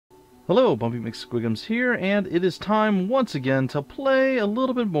Hello, Bumpy McSquigums here, and it is time once again to play a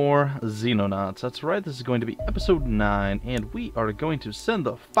little bit more Xenonauts. That's right, this is going to be episode 9, and we are going to send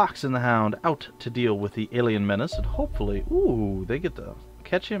the Fox and the Hound out to deal with the alien menace, and hopefully, ooh, they get to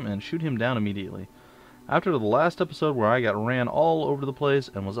catch him and shoot him down immediately. After the last episode where I got ran all over the place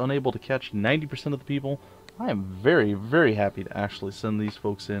and was unable to catch 90% of the people, I am very, very happy to actually send these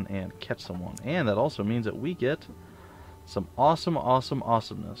folks in and catch someone. And that also means that we get some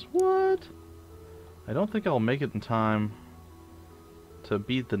awesomeness. What? I don't think I'll make it in time to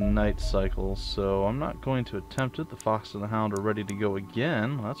beat the night cycle, so I'm not going to attempt it. The Fox and the Hound are ready to go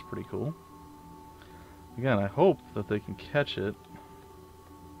again. Well, that's pretty cool. Again, I hope that they can catch it.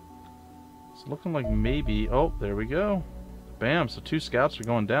 It's looking like maybe... Oh, there we go. Bam, so 2 scouts are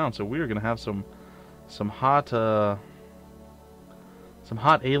going down, so we are going to have some hot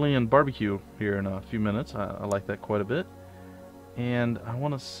alien barbecue here in a few minutes. I like that quite a bit. And I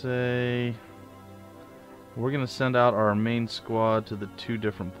want to say we're going to send out our main squad to the 2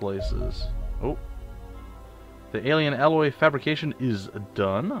 different places. Oh, the alien alloy fabrication is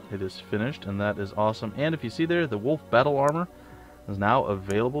done. It is finished, and that is awesome. And if you see there, the wolf battle armor is now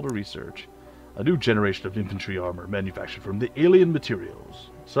available to research. A new generation of infantry armor manufactured from the alien materials.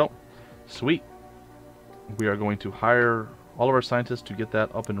 So, sweet. We are going to hire all of our scientists to get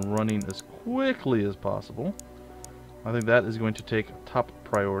that up and running as quickly as possible. I think that is going to take top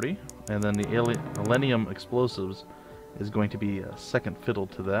priority, and then the Millennium explosives is going to be a second fiddle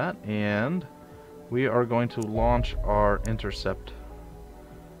to that, and we are going to launch our interceptor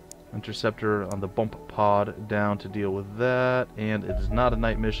on the bump pod down to deal with that, and it is not a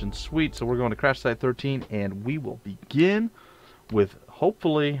night mission. Sweet. So we're going to crash site 13, and we will begin with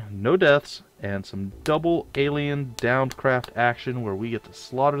hopefully no deaths and some double alien downed craft action where we get to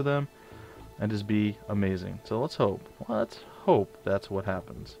slaughter them and just be amazing. So let's hope that's what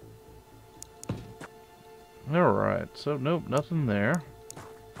happens. Alright, so nope, nothing there.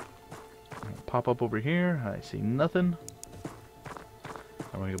 Pop up over here, I see nothing.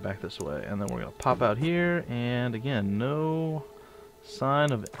 I'm going to go back this way, and then we're going to pop out here, and again, no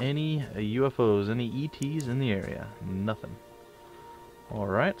sign of any UFOs, any ETs in the area. Nothing.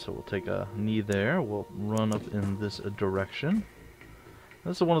 Alright, so we'll take a knee there. We'll run up in this direction.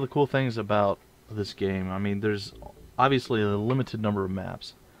 This is one of the cool things about this game. I mean, there's obviously a limited number of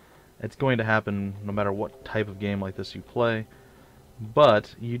maps. It's going to happen no matter what type of game like this you play.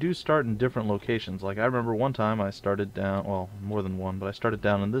 But you do start in different locations. Like I remember one time I started down, well, more than one, but I started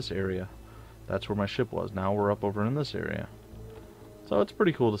down in this area. That's where my ship was. Now we're up over in this area. So it's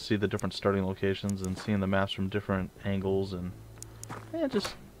pretty cool to see the different starting locations and seeing the maps from different angles and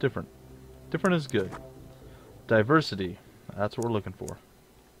just different. Different is good. Diversity. That's what we're looking for.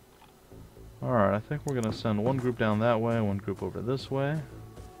 Alright, I think we're going to send one group down that way, one group over this way.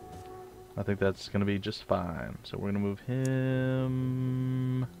 I think that's going to be just fine. So we're going to move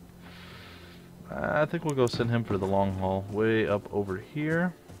him... I think we'll go send him for the long haul, way up over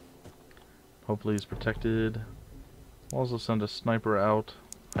here. Hopefully he's protected. We'll also send a sniper out,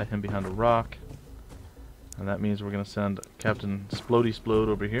 hide him behind a rock. And that means we're going to send Captain Splody Splode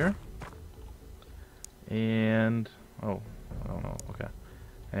over here. And... oh, I don't know, okay.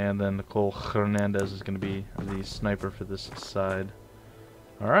 And then Nicole Hernandez is going to be the sniper for this side.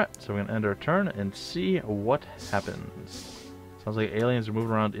 Alright, so we're going to end our turn and see what happens. Sounds like aliens are moving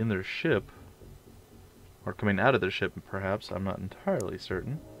around in their ship. Or coming out of their ship, perhaps. I'm not entirely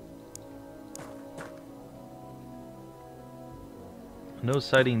certain. No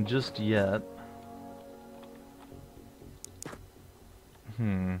sighting just yet.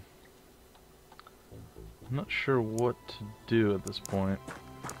 I'm not sure what to do at this point.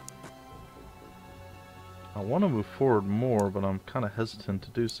 I want to move forward more, but I'm kind of hesitant to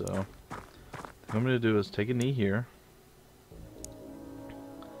do so. What I'm going to do is take a knee here.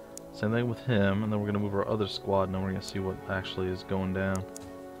 Same thing with him, and then we're going to move our other squad, and then we're going to see what actually is going down.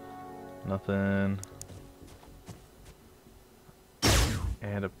 Nothing.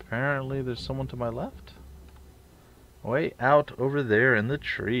 And apparently there's someone to my left. Way out over there in the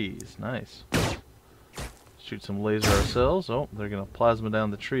trees. Nice. Shoot some laser ourselves. Oh, they're going to plasma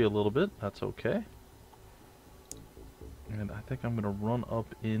down the tree a little bit. That's okay. And I think I'm going to run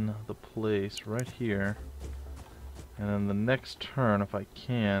up in the place right here. And then the next turn, if I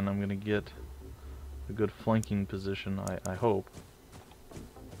can, I'm going to get a good flanking position, I hope.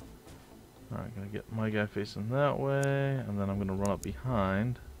 Alright, going to get my guy facing that way, and then I'm going to run up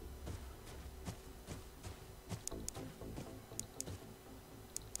behind.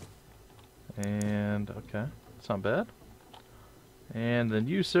 And, okay, that's not bad. And then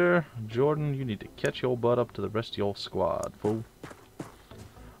you, sir, Jordan, you need to catch your butt up to the rest of your squad, fool.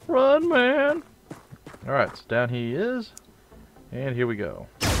 Run, man! Alright, so down he is. And here we go.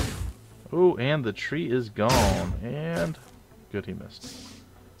 Oh, and the tree is gone. And good, he missed.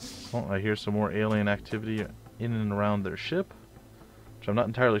 Well, I hear some more alien activity in and around their ship. Which I'm not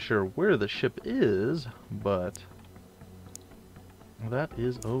entirely sure where the ship is, but that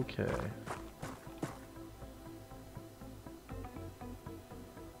is okay.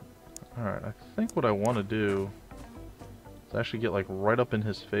 Alright, I think what I want to do is actually get like right up in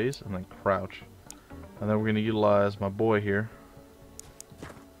his face and then crouch. And then we're going to utilize my boy here.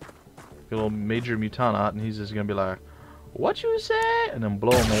 Get a little Major Mutanot, and he's just going to be like, "What you say?" And then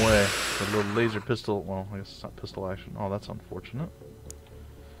blow him away with a little laser pistol. Well, I guess it's not pistol action. Oh, that's unfortunate.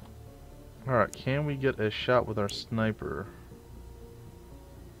 Alright, can we get a shot with our sniper?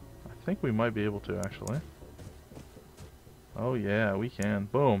 I think we might be able to, actually. Oh yeah, we can.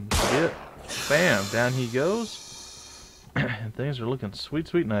 Boom. See it? Bam! Down he goes. And things are looking sweet,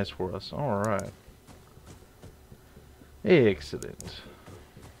 sweet nice for us. Alright. Excellent.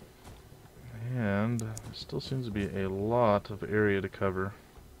 And there still seems to be a lot of area to cover.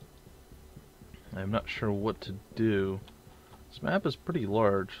 I'm not sure what to do. This map is pretty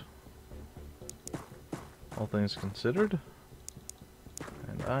large, all things considered.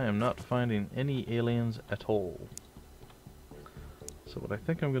 And I am not finding any aliens at all. So what I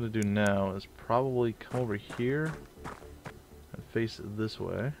think I'm going to do now is probably come over here and face it this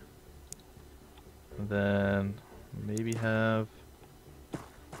way. And then maybe have...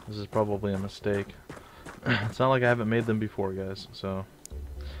 This is probably a mistake. It's not like I haven't made them before, guys, so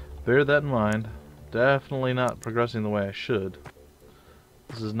bear that in mind. Definitely not progressing the way I should.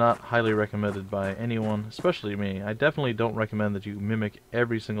 This is not highly recommended by anyone, especially me. I definitely don't recommend that you mimic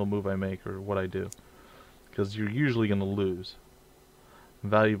every single move I make or what I do, because you're usually going to lose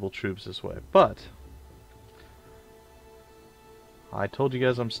valuable troops this way. But I told you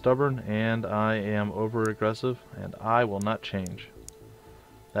guys I'm stubborn and I am over aggressive, and I will not change.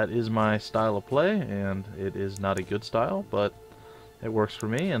 That is my style of play, and it is not a good style, but it works for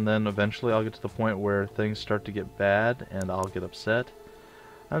me. And then eventually I'll get to the point where things start to get bad and I'll get upset,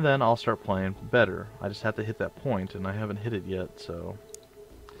 and then I'll start playing better. I just have to hit that point, and I haven't hit it yet, so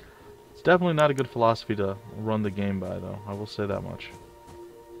it's definitely not a good philosophy to run the game by, though. I will say that much.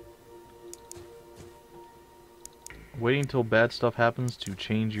 Waiting till bad stuff happens to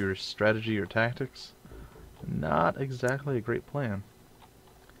change your strategy or tactics, not exactly a great plan.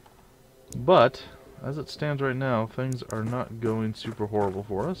 But as it stands right now, things are not going super horrible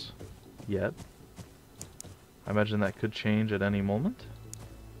for us yet. I imagine that could change at any moment.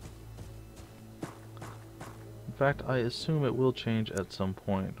 In fact, I assume it will change at some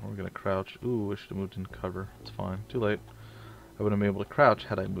point. We're going to crouch. Ooh, I should have moved in cover. It's fine. Too late. I wouldn't have been able to crouch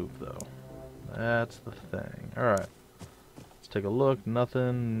had I moved, though. That's the thing. Alright. Let's take a look.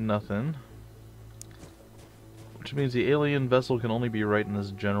 Nothing. Nothing. Which means the alien vessel can only be right in this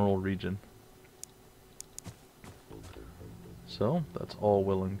general region. So, that's all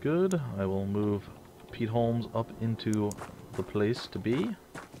well and good. I will move Pete Holmes up into the place to be.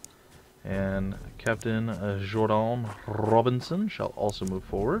 And Captain Jordan Robinson shall also move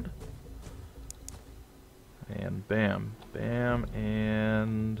forward. And bam, bam,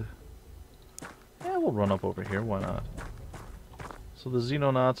 and... yeah, we'll run up over here, why not? So the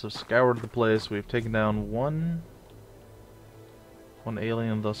Xenonauts have scoured the place. We've taken down one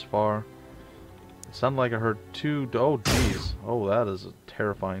alien thus far. It sounded like I heard two... oh, jeez. Oh, that is a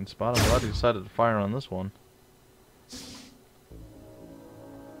terrifying spot. I'm glad he decided to fire on this one.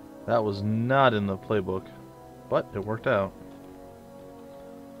 That was not in the playbook, but it worked out.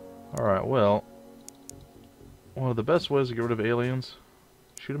 Alright, well, one of the best ways to get rid of aliens,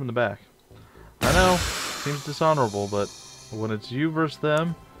 shoot them in the back. I know, seems dishonorable, but when it's you versus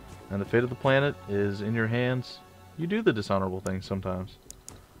them, and the fate of the planet is in your hands, you do the dishonorable thing sometimes.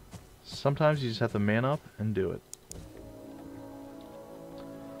 Sometimes you just have to man up and do it.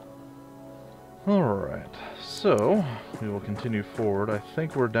 Alright, so we will continue forward. I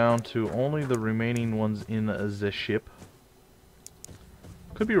think we're down to only the remaining ones in the ship.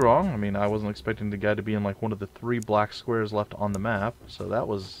 Could be wrong. I mean, I wasn't expecting the guy to be in like one of the 3 black squares left on the map, so that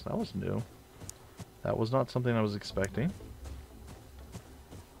was new. That was not something I was expecting.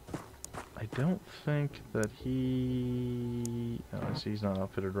 I don't think that he... oh, I see he's not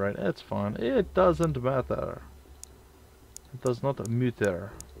outfitted right. It's fine. It doesn't matter. It does not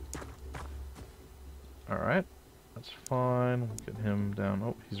matter. Alright. That's fine. We'll get him down.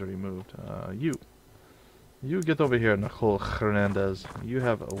 Oh, he's already moved. You get over here, Nicole Hernandez. You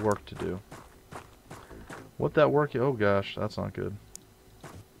have work to do. What that work... oh gosh, that's not good.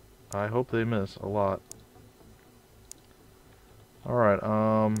 I hope they miss a lot. Alright,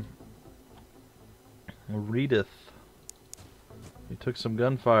 readeth. He took some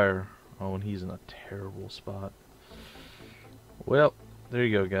gunfire. Oh, and he's in a terrible spot. Well, there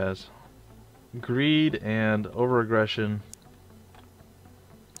you go, guys. Greed and overaggression.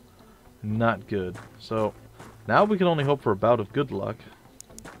 Not good. So, now we can only hope for a bout of good luck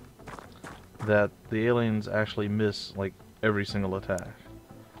that the aliens actually miss, like, every single attack.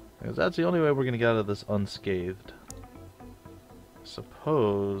 Because that's the only way we're going to get out of this unscathed.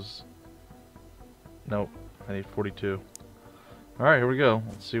 Suppose... Nope. I need 42. Alright, here we go.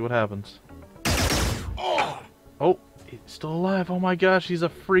 Let's see what happens. Oh! He's still alive! Oh my gosh, he's a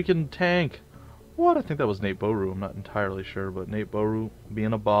freaking tank! What? I think that was Nate Boru. I'm not entirely sure, but Nate Boru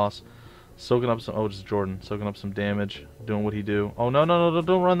being a boss. Soaking up some... Oh, just Jordan. Soaking up some damage. Doing what he do. Oh, no, no, no,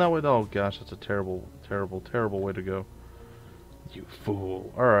 don't run that way. Oh, gosh, that's a terrible, terrible, terrible way to go. You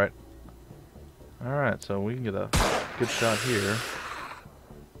fool. Alright. Alright, so we can get a good shot here.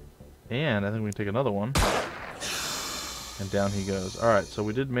 And I think we can take another one. And down he goes. Alright, so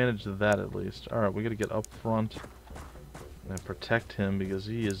we did manage that at least. Alright, we gotta get up front and protect him because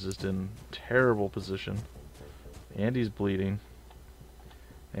he is just in terrible position. And he's bleeding.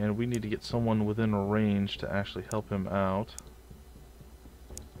 And we need to get someone within range to actually help him out.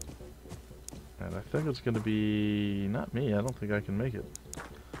 And I think it's going to be... not me, I don't think I can make it.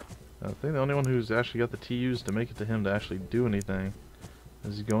 I think the only one who's actually got the TUs to make it to him to actually do anything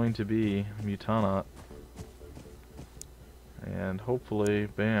is going to be Xenonauts. And hopefully,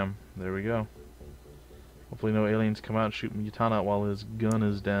 bam, there we go. Hopefully no aliens come out and shoot Xenonauts while his gun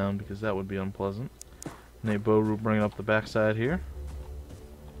is down, because that would be unpleasant. Nate Boru bringing up the backside here.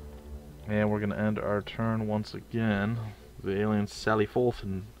 And we're going to end our turn once again. The aliens sally forth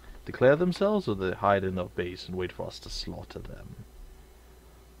and declare themselves, or they hide in a base and wait for us to slaughter them?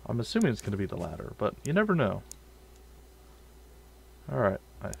 I'm assuming it's going to be the latter, but you never know. Alright,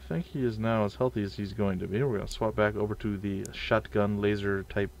 I think he is now as healthy as he's going to be. We're going to swap back over to the shotgun laser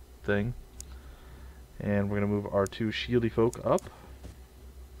type thing. And we're going to move our two shieldy folk up.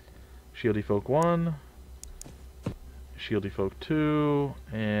 Shieldy folk 1. Shieldy folk 2.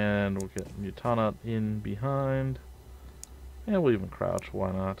 And we'll get Xenonauts in behind. And we'll even crouch,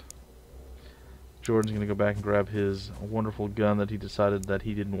 why not? Jordan's going to go back and grab his wonderful gun that he decided that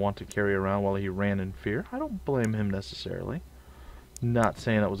he didn't want to carry around while he ran in fear. I don't blame him necessarily. Not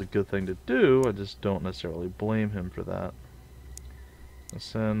saying that was a good thing to do, I just don't necessarily blame him for that. I'll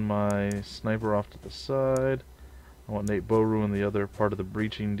send my sniper off to the side. I want Nate Boru in the other part of the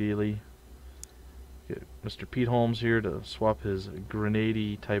breaching dealie. Get Mr. Pete Holmes here to swap his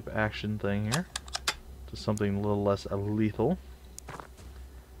grenade-y type action thing here to something a little less lethal.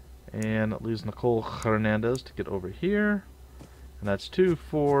 And it leaves Nicole Hernandez to get over here. And that's 2,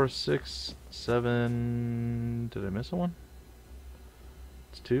 4, 6, 7... Did I miss one?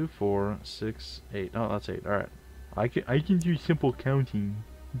 It's 2, 4, 6, 8. Oh, that's 8. Alright. I can do simple counting.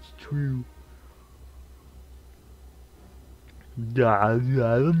 It's true. I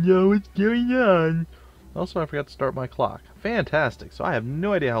don't know what's going on. Also, I forgot to start my clock. Fantastic. So I have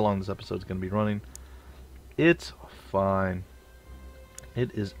no idea how long this episode is going to be running. It's fine.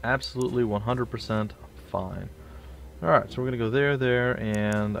 It is absolutely 100% fine. Alright, so we're going to go there,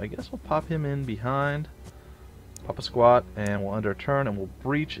 and I guess we'll pop him in behind. Pop a squat, and we'll end our turn, and we'll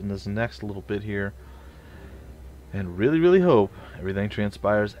breach in this next little bit here. And really, really hope everything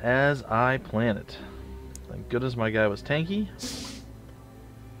transpires as I plan it. Thank goodness my guy was tanky.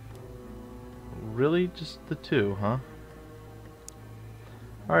 Really? Just the 2, huh?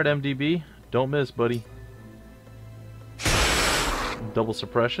 Alright, MDB. Don't miss, buddy. Double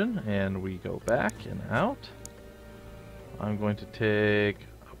suppression, and we go back and out. I'm going to take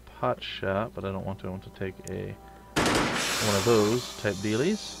a pot shot, but I don't want to. I want to take one of those type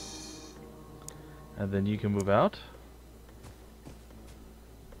dealies. And then you can move out.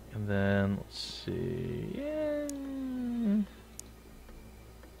 And then, let's see. Yeah.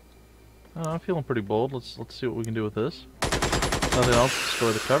 I'm feeling pretty bold. Let's see what we can do with this. Nothing else.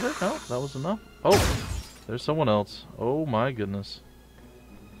 Destroy the cover? No, that was enough. Oh! There's someone else. Oh my goodness.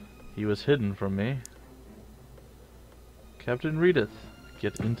 He was hidden from me. Captain Reedith.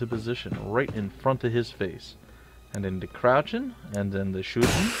 Get into position right in front of his face. And then the crouching, and then the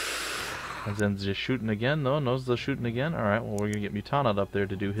shooting. And then the shooting again. No, knows the shooting again. Alright, well, we're going to get Xenonauts up there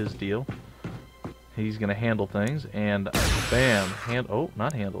to do his deal. He's going to handle things. And bam. Oh,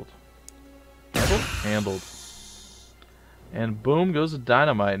 not handled. Handled? Handled. And boom goes the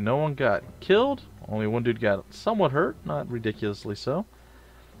dynamite. No one got killed. Only one dude got somewhat hurt. Not ridiculously so.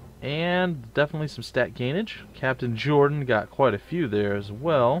 And definitely some stat gainage. Captain Jordan got quite a few there as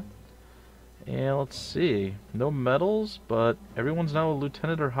well. And let's see, no medals, but everyone's now a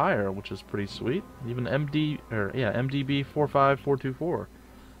lieutenant or higher, which is pretty sweet. Even MDB 45424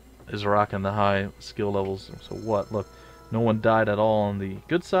 is rocking the high skill levels. So what? Look, no one died at all on the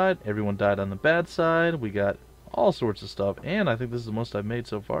good side. Everyone died on the bad side. We got all sorts of stuff, and I think this is the most I've made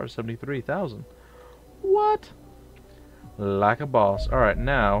so far, 73,000. What? Like a boss. All right,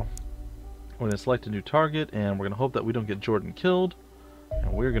 now we're gonna select a new target, and we're gonna hope that we don't get Jordan killed.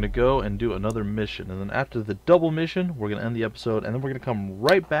 And we're going to go and do another mission. And then after the double mission, we're going to end the episode. And then we're going to come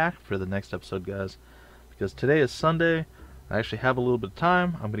right back for the next episode, guys. Because today is Sunday. I actually have a little bit of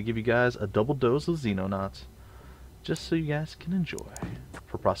time. I'm going to give you guys a double dose of Xenonauts. Just so you guys can enjoy.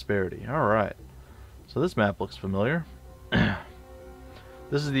 For prosperity. Alright. So this map looks familiar.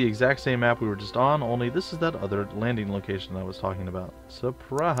 This is the exact same map we were just on. Only this is that other landing location I was talking about.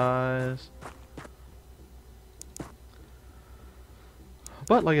 Surprise!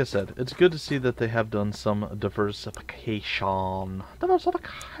 But like I said, it's good to see that they have done some diversification. Alright,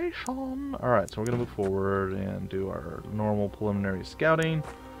 so we're going to move forward and do our normal preliminary scouting.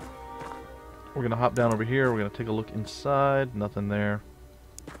 We're going to hop down over here. We're going to take a look inside. Nothing there.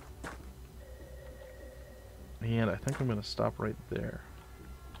 And I think I'm going to stop right there.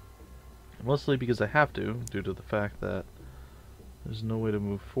 Mostly because I have to, due to the fact that there's no way to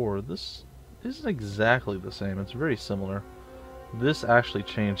move forward. This isn't exactly the same. It's very similar. This actually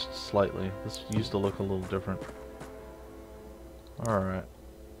changed slightly. This used to look a little different. Alright.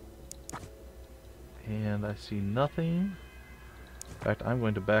 And I see nothing. In fact, I'm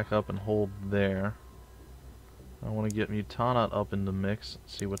going to back up and hold there. I want to get Mutanot up in the mix,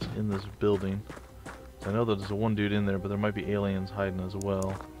 see what's in this building. I know that there's one dude in there, but there might be aliens hiding as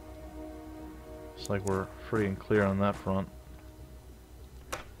well. Looks like we're free and clear on that front.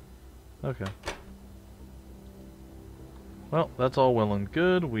 Okay. Well, that's all well and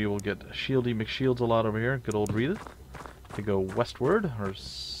good. We will get Shieldy McShields a lot over here. Good old Rita. To go westward, or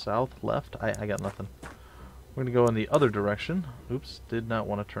south, left. I got nothing. We're going to go in the other direction. Oops, did not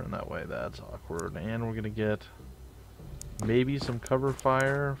want to turn that way. That's awkward. And we're going to get maybe some cover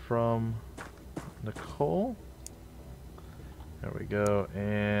fire from Nicole. There we go.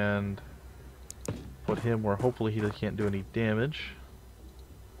 And put him where hopefully he can't do any damage.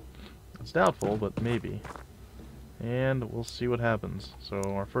 It's doubtful, but maybe. And we'll see what happens. So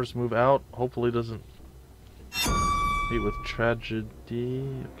our first move out hopefully doesn't meet with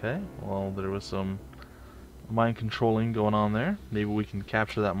tragedy. Okay, well there was some mind controlling going on there. Maybe we can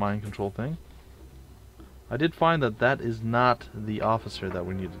capture that mind control thing. I did find that that is not the officer that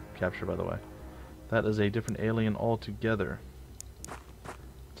we need to capture, by the way. That is a different alien altogether.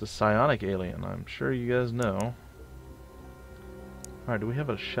 It's a psionic alien, I'm sure you guys know. Alright, do we have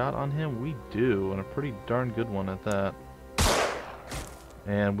a shot on him? We do, and a pretty darn good one at that.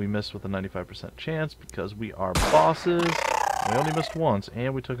 And we missed with a 95% chance because we are bosses. We only missed once,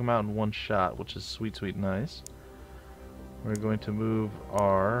 and we took him out in one shot, which is sweet, sweet nice. We're going to move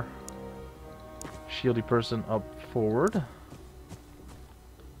our shieldy person up forward.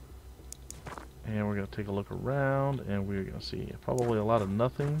 And we're going to take a look around, and we're going to see probably a lot of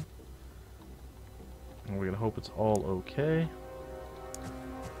nothing. And we're going to hope it's all okay.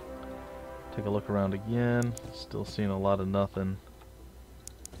 Take a look around again. Still seeing a lot of nothing.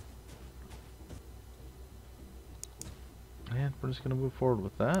 And we're just going to move forward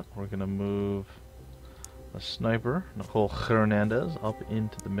with that. We're going to move a sniper, Nicole Hernandez, up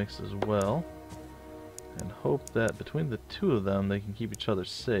into the mix as well. And hope that between the two of them they can keep each other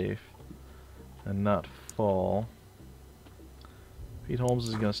safe and not fall. Pete Holmes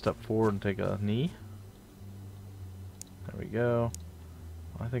is going to step forward and take a knee. There we go.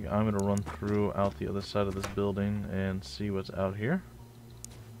 I think I'm going to run through out the other side of this building and see what's out here.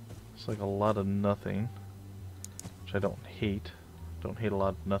 It's like a lot of nothing, which I don't hate. Don't hate a lot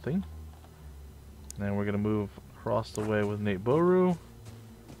of nothing. And we're going to move across the way with Nate Boru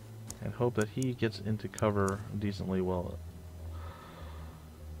and hope that he gets into cover decently well.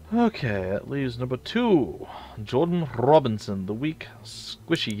 Okay, that leaves number 2, Jordan Robinson, the weak,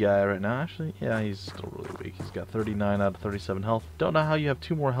 squishy guy right now. Actually, yeah, he's still really weak. He's got 39 out of 37 health. Don't know how you have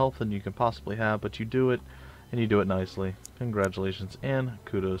 2 more health than you can possibly have, but you do it, and you do it nicely. Congratulations, and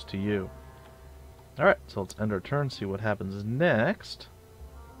kudos to you. Alright, so let's end our turn, see what happens next.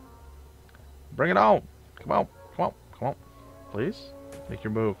 Bring it on! Come on, come on, come on. Please, make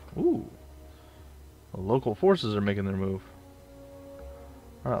your move. Ooh. The local forces are making their move.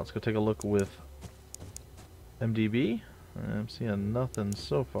 Alright, let's go take a look with MDB. I'm seeing nothing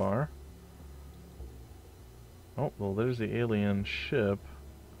so far. Oh, well, there's the alien ship.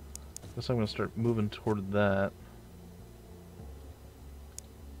 Guess I'm going to start moving toward that.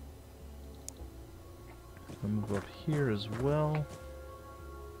 I'll move up here as well.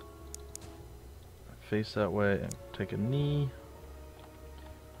 Face that way and take a knee.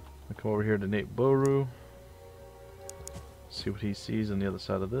 I'll come over here to Nate Boru. See what he sees on the other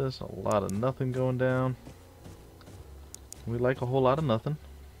side of this. A lot of nothing going down. We like a whole lot of nothing.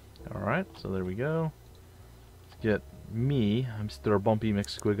 Alright, so there we go. Let's get me, I'm Mr. Bumpy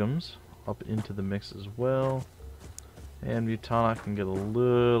McSquigums, up into the mix as well. And Mutana can get a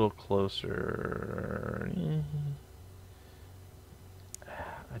little closer.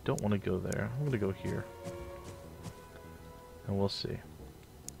 I don't want to go there. I'm going to go here. And we'll see.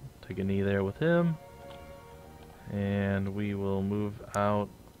 Take a knee there with him. And we will move out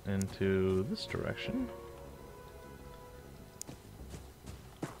into this direction.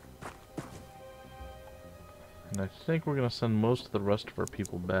 And I think we're going to send most of the rest of our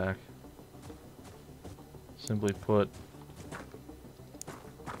people back. Simply put,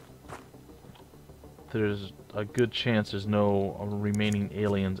 there's a good chance there's no remaining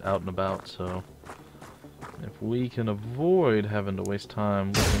aliens out and about, so if we can avoid having to waste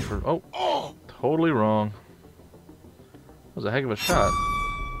time looking for... Oh! Totally wrong. That was a heck of a shot.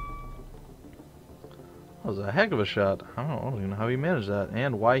 That was a heck of a shot. I don't even know how he managed that,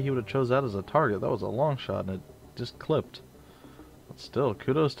 and why he would have chose that as a target. That was a long shot, and it just clipped. But still,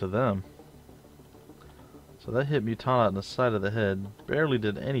 kudos to them. So that hit Mutana on the side of the head. Barely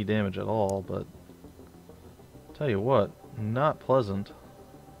did any damage at all, but... tell you what, not pleasant.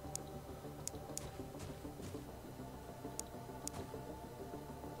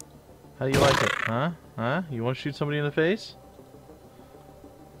 How do you like it? Huh? Huh? You want to shoot somebody in the face?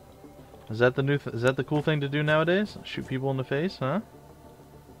 Is that the is that the cool thing to do nowadays? Shoot people in the face, huh?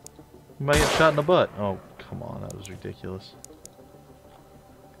 You might get shot in the butt. Oh, come on, that was ridiculous.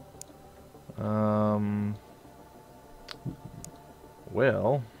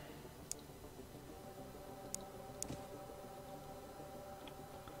 Well,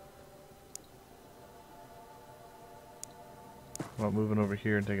 I'm moving over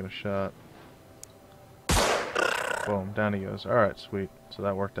here and taking a shot. Boom, down he goes. Alright, sweet. So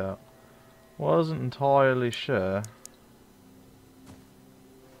that worked out. Wasn't entirely sure.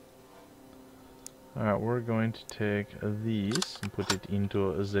 Alright, we're going to take these and put it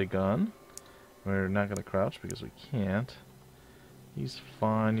into the gun. We're not going to crouch because we can't. He's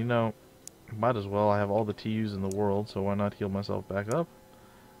fine. You know, might as well. I have all the TUs in the world, so why not heal myself back up?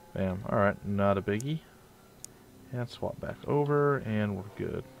 Bam. Alright, not a biggie. And swap back over, and we're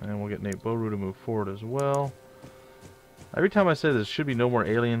good. And we'll get Nate Boru to move forward as well. Every time I say there should be no more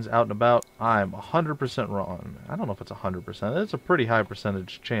aliens out and about, I'm 100% wrong. I don't know if it's 100%. It's a pretty high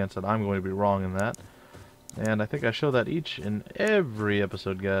percentage chance that I'm going to be wrong in that. And I think I show that each and every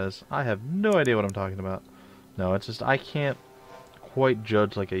episode, guys. I have no idea what I'm talking about. No, it's just I can't quite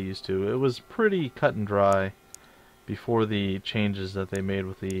judge like I used to. It was pretty cut and dry before the changes that they made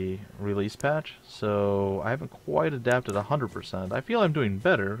with the release patch, so I haven't quite adapted 100%. I feel I'm doing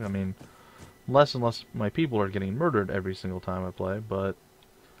better. I mean, less and less my people are getting murdered every single time I play, but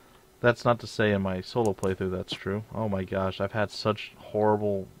that's not to say in my solo playthrough that's true. Oh my gosh, I've had such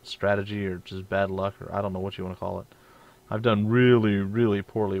horrible strategy or just bad luck, or I don't know what you want to call it. I've done really, really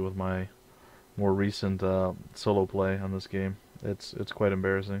poorly with my more recent solo play on this game. It's quite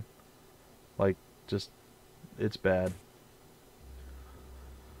embarrassing. Like, just... it's bad.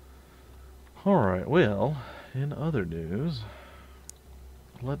 Alright, well, in other news,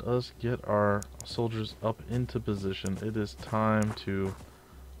 let us get our soldiers up into position. It is time to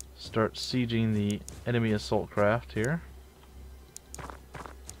start sieging the enemy assault craft here.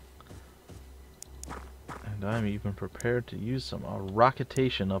 And I'm even prepared to use some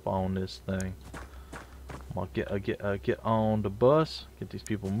rocketation up on this thing. I'll get on the bus, get these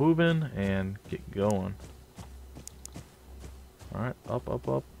people moving, and get going. Alright, up, up,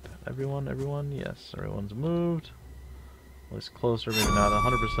 up. Everyone, yes, everyone's moved. At least closer, maybe not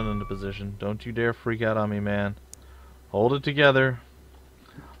 100% into position. Don't you dare freak out on me, man. Hold it together.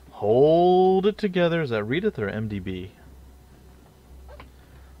 Hold it together. Is that Redith or MDB?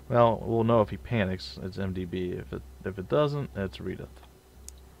 Well, we'll know if he panics, it's MDB. If it doesn't, it's Redith.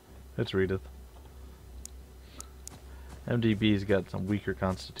 It's Redith. MDB's got some weaker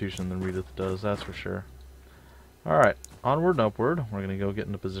constitution than Redith does, that's for sure. Alright, onward and upward. We're going to go get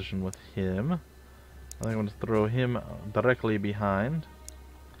into position with him. I think I'm going to throw him directly behind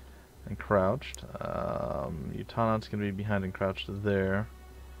and crouched. Utanat's going to be behind and crouched there.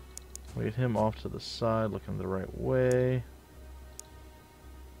 Wait him off to the side, looking the right way.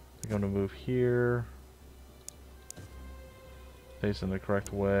 I think I'm going to move here. Facing the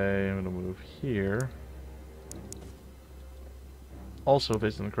correct way. I'm going to move here. Also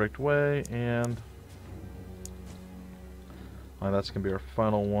facing the correct way, and Alright, that's going to be our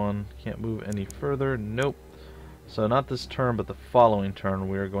final one. Can't move any further. Nope. So not this turn, but the following turn,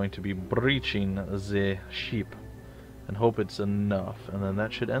 we are going to be breaching the sheep. And hope it's enough. And then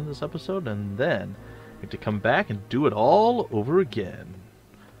that should end this episode, and then we have to come back and do it all over again.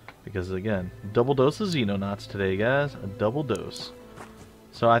 Because again, double dose of Xenonauts today, guys. A double dose.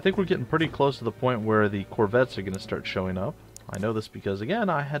 So I think we're getting pretty close to the point where the Corvettes are going to start showing up. I know this because, again,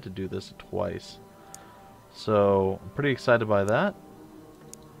 I had to do this twice. So I'm pretty excited by that.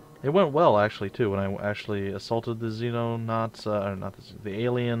 It went well, actually, too, when I actually assaulted the Xenonauts, or not the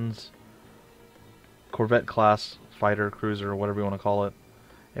aliens, Corvette class fighter, cruiser, whatever you want to call it.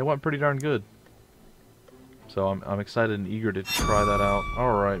 It went pretty darn good. So I'm excited and eager to try that out.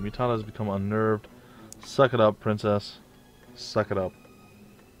 Alright, Mutana has become unnerved. Suck it up, princess. Suck it up.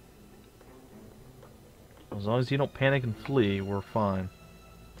 As long as you don't panic and flee, we're fine.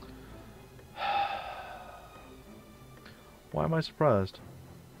 Why am I surprised?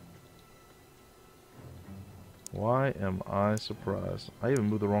 Why am I surprised? I even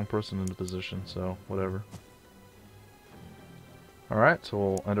moved the wrong person into position, so whatever. Alright, so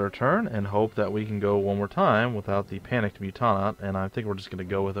we'll end our turn and hope that we can go one more time without the panicked Mutanot, and I think we're just going to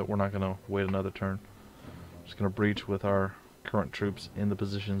go with it. We're not going to wait another turn. Just going to breach with our current troops in the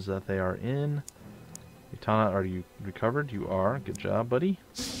positions that they are in. Mutanot, are you recovered? You are. Good job, buddy.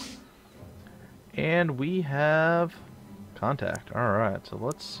 And we have contact. Alright, so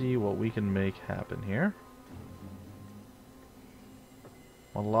let's see what we can make happen here.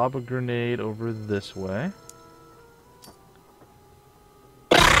 I'll lob a grenade over this way.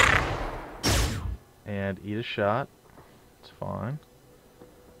 And eat a shot. It's fine.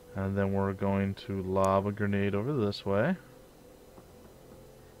 And then we're going to lob a grenade over this way.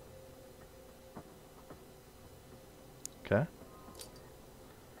 Okay.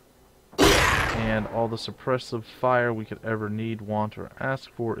 And all the suppressive fire we could ever need, want, or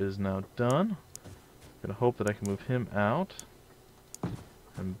ask for is now done. I'm gonna hope that I can move him out.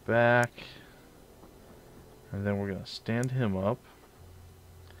 And back. And then we're gonna stand him up.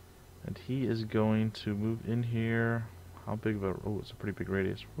 And he is going to move in here. How big of a... Oh, it's a pretty big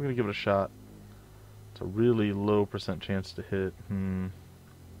radius. We're going to give it a shot. It's a really low % chance to hit.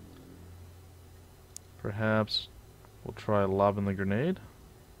 Perhaps we'll try lobbing the grenade.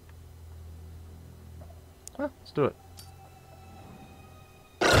 Let's do it.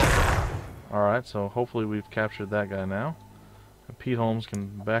 Alright, so hopefully we've captured that guy now. And Pete Holmes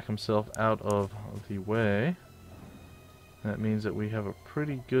can back himself out of the way. That means that we have a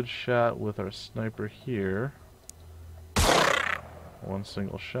pretty good shot with our sniper here. One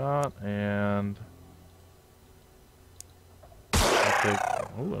single shot, and I'll take...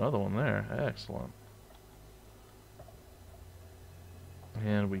 Ooh, another one there. Excellent.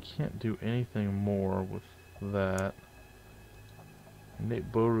 And we can't do anything more with that.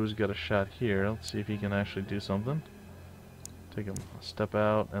 Nate Boru's got a shot here. Let's see if he can actually do something. Take him a step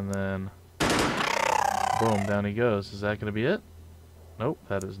out, and then boom, down he goes. Is that going to be it? Nope,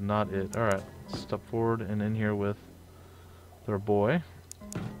 that is not it. Alright, step forward and in here with their boy.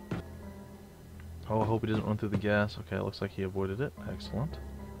 Oh, I hope he doesn't run through the gas. Okay, it looks like he avoided it. Excellent.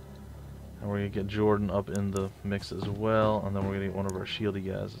 And we're going to get Jordan up in the mix as well, and then we're going to get one of our shieldy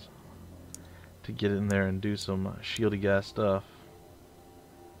guys to get in there and do some shieldy gas stuff.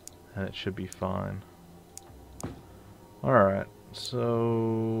 And it should be fine. Alright,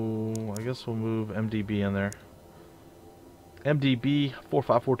 so I guess we'll move MDB in there. MDB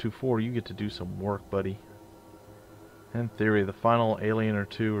 45424, you get to do some work, buddy. In theory, the final alien or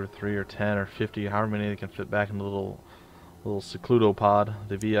 2 or 3 or 10 or 50, however many they can fit back in the little secludo pod,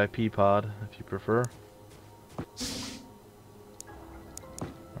 the VIP pod, if you prefer.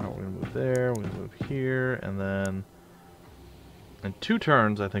 Alright, we're gonna move there, we're gonna move here, and then in 2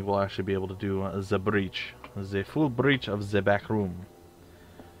 turns, I think we'll actually be able to do the breach. The full breach of the back room.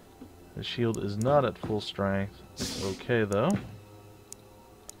 The shield is not at full strength. It's okay though.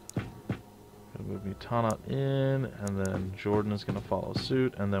 Gonna move Mutanot in, and then Jordan is gonna follow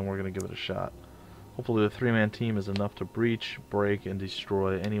suit, and then we're gonna give it a shot. Hopefully the 3-man team is enough to breach, break, and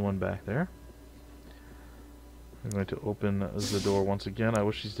destroy anyone back there. I'm going to open the door once again. I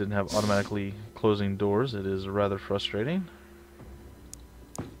wish these didn't have automatically closing doors. It is rather frustrating.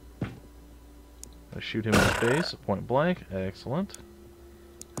 I shoot him in the face, point blank. Excellent.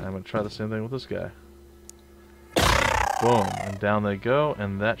 And I'm going to try the same thing with this guy. Boom, and down they go,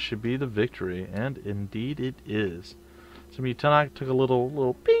 and that should be the victory. And indeed it is. So Mutanot took a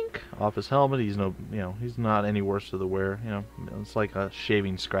little pink off his helmet. He's he's not any worse to the wear. It's like a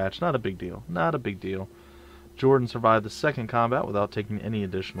shaving scratch. Not a big deal. Not a big deal. Jordan survived the second combat without taking any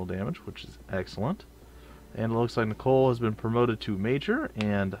additional damage, which is excellent. And it looks like Nicole has been promoted to Major,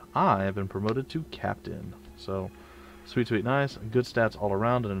 and I have been promoted to Captain. So, sweet, sweet, nice. Good stats all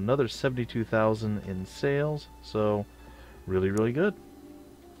around, and another 72,000 in sales. So, really, really good.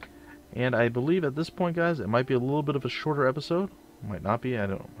 And I believe at this point, guys, it might be a little bit of a shorter episode. Might not be. I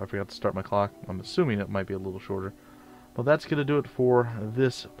don't know. I forgot to start my clock. I'm assuming it might be a little shorter. Well, that's going to do it for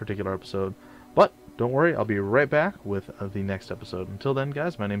this particular episode. But don't worry, I'll be right back with the next episode. Until then,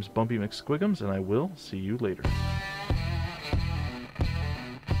 guys, my name's Bumpy McSquigums, and I will see you later.